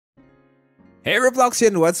Hey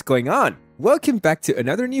Robloxian, what's going on? Welcome back to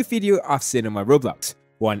another new video of Cinema Roblox.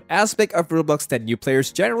 One aspect of Roblox that new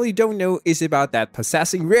players generally don't know is about that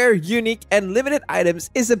possessing rare, unique, and limited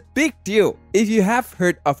items is a big deal. If you have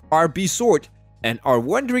heard of RB Sword and are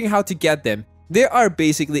wondering how to get them, they are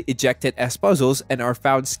basically ejected as puzzles and are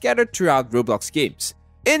found scattered throughout Roblox games.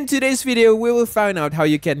 In today's video, we will find out how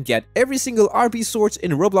you can get every single RB Swords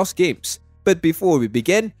in Roblox games. But before we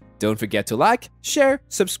begin, don't forget to like, share,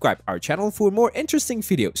 subscribe our channel for more interesting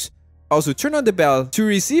videos. Also turn on the bell to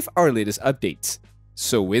receive our latest updates.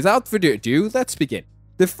 So without further ado, let's begin.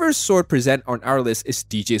 The first sword present on our list is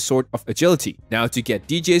DJ Sword of Agility. Now to get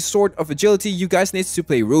DJ Sword of Agility, you guys need to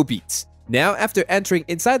play Robeats. Now after entering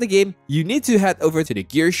inside the game, you need to head over to the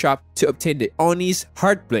gear shop to obtain the Oni's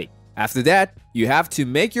Heartblade. After that, you have to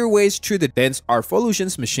make your ways through the Dance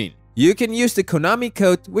Arvolutions machine. You can use the Konami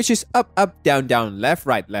code, which is up, up, down, down, left,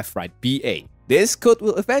 right, BA. This code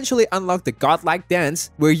will eventually unlock the godlike dance,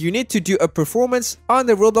 where you need to do a performance on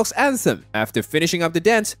the Roblox anthem. After finishing up the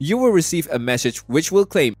dance, you will receive a message which will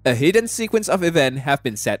claim a hidden sequence of events have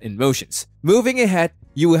been set in motions. Moving ahead,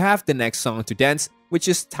 you will have the next song to dance, which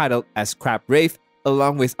is titled as Crab Rave,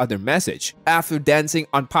 along with other message. After dancing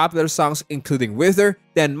on popular songs including Wither,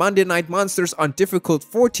 then Monday Night Monsters on difficult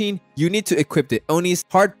 14, you need to equip the Oni's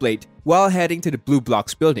Heartblade while heading to the Blue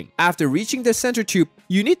Blocks building. After reaching the center tube,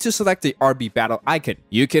 you need to select the RB battle icon.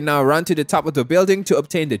 You can now run to the top of the building to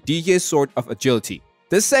obtain the DJ Sword of Agility.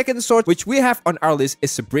 The second sword which we have on our list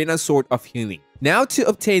is Sabrina's Sword of Healing. Now to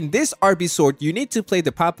obtain this RB sword, you need to play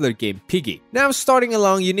the popular game Piggy. Now starting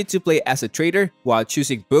along, you need to play as a trader while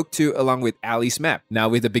choosing Book 2 along with Ali's map. Now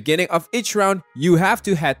with the beginning of each round, you have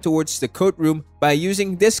to head towards the code room by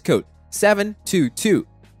using this code 722.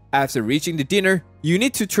 After reaching the dinner, you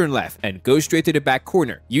need to turn left and go straight to the back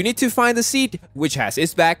corner. You need to find the seat which has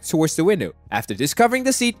its back towards the window. After discovering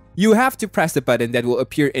the seat, you have to press the button that will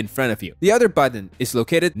appear in front of you. The other button is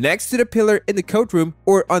located next to the pillar in the code room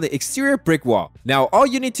or on the exterior brick wall. Now all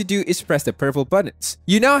you need to do is press the purple buttons.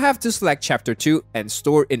 You now have to select chapter 2 and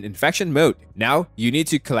store in infection mode. Now you need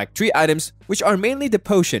to collect 3 items, which are mainly the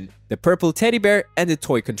potion, the purple teddy bear, and the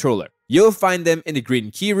toy controller. You'll find them in the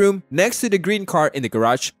green key room next to the green car in the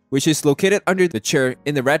garage, which is located under the chair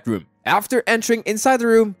in the red room. After entering inside the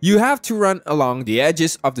room, you have to run along the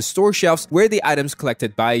edges of the store shelves where the items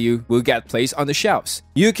collected by you will get placed on the shelves.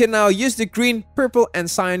 You can now use the green, purple,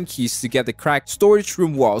 and cyan keys to get the cracked storage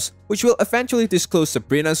room walls, which will eventually disclose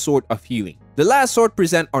Sabrina's Sword of Healing. The last sword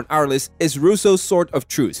present on our list is Russo's Sword of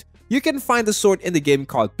Truth. You can find the sword in the game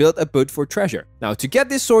called Build a Boat for Treasure. Now to get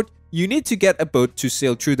this sword, you need to get a boat to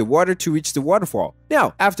sail through the water to reach the waterfall.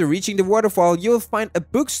 Now, after reaching the waterfall, you'll find a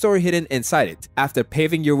bookstore hidden inside it. After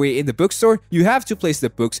paving your way in the bookstore, you have to place the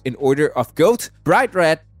books in order of gold, bright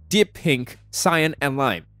red, deep pink, cyan, and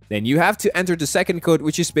lime. Then you have to enter the second code,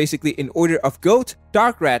 which is basically in order of gold,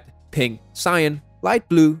 dark red, pink, cyan, light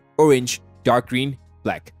blue, orange, dark green,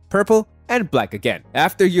 black, purple, and black again.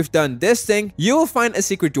 After you've done this thing, you will find a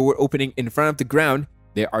secret door opening in front of the ground.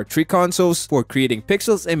 There are 3 consoles for creating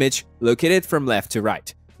pixels image located from left to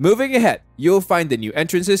right. Moving ahead, you'll find the new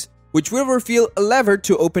entrances, which will reveal a lever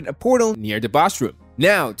to open a portal near the boss room.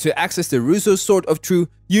 Now, to access the Russo's Sword of Truth,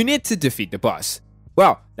 you need to defeat the boss.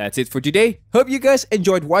 Well, that's it for today. Hope you guys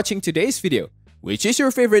enjoyed watching today's video. Which is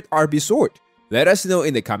your favorite RB sword? Let us know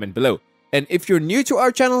in the comment below. And if you're new to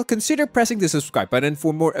our channel, consider pressing the subscribe button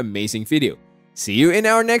for more amazing video. See you in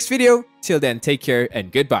our next video. Till then, take care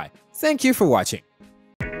and goodbye. Thank you for watching.